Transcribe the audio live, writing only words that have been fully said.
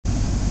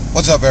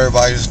What's up,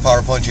 everybody? This is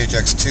Power Punch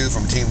HX2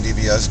 from Team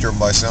DBS, driven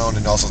by sound,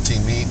 and also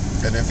Team Meat.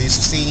 And if you've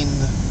seen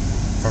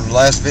from the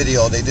last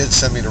video, they did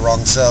send me the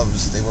wrong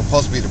subs. They were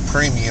supposed to be the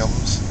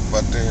premiums,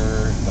 but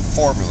they're the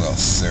Formula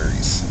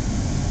series.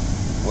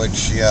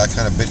 Which, yeah, I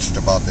kind of bitched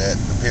about that.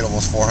 I paid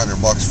almost 400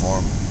 bucks for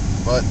them,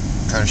 but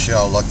kind of shit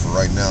out of luck for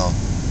right now.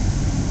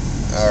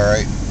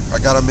 Alright,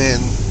 I got them in.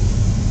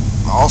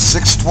 All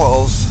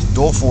 612s,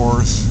 dual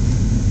 4s.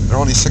 They're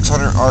only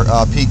 600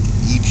 peak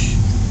each.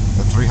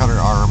 300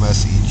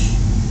 RMS each,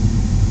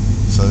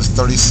 so it's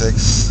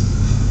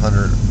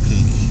 3600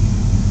 peak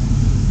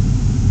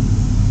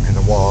in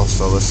the wall.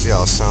 So let's see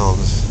how it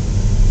sounds.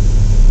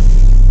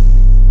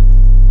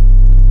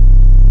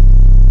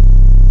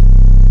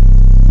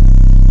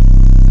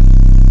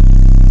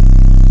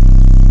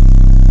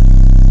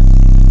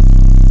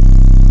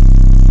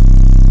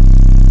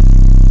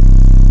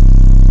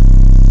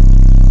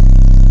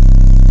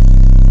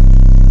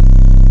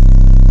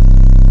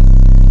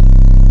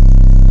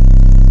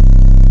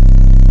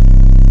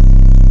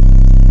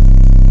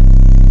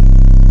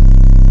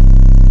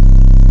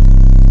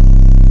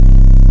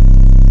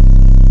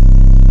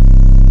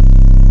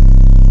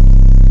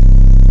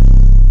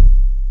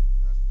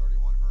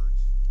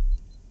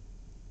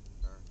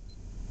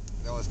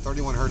 That was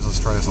 31 hertz. Let's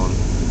try this one.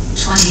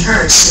 20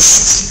 hertz to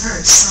 60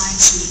 hertz, sine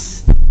speed.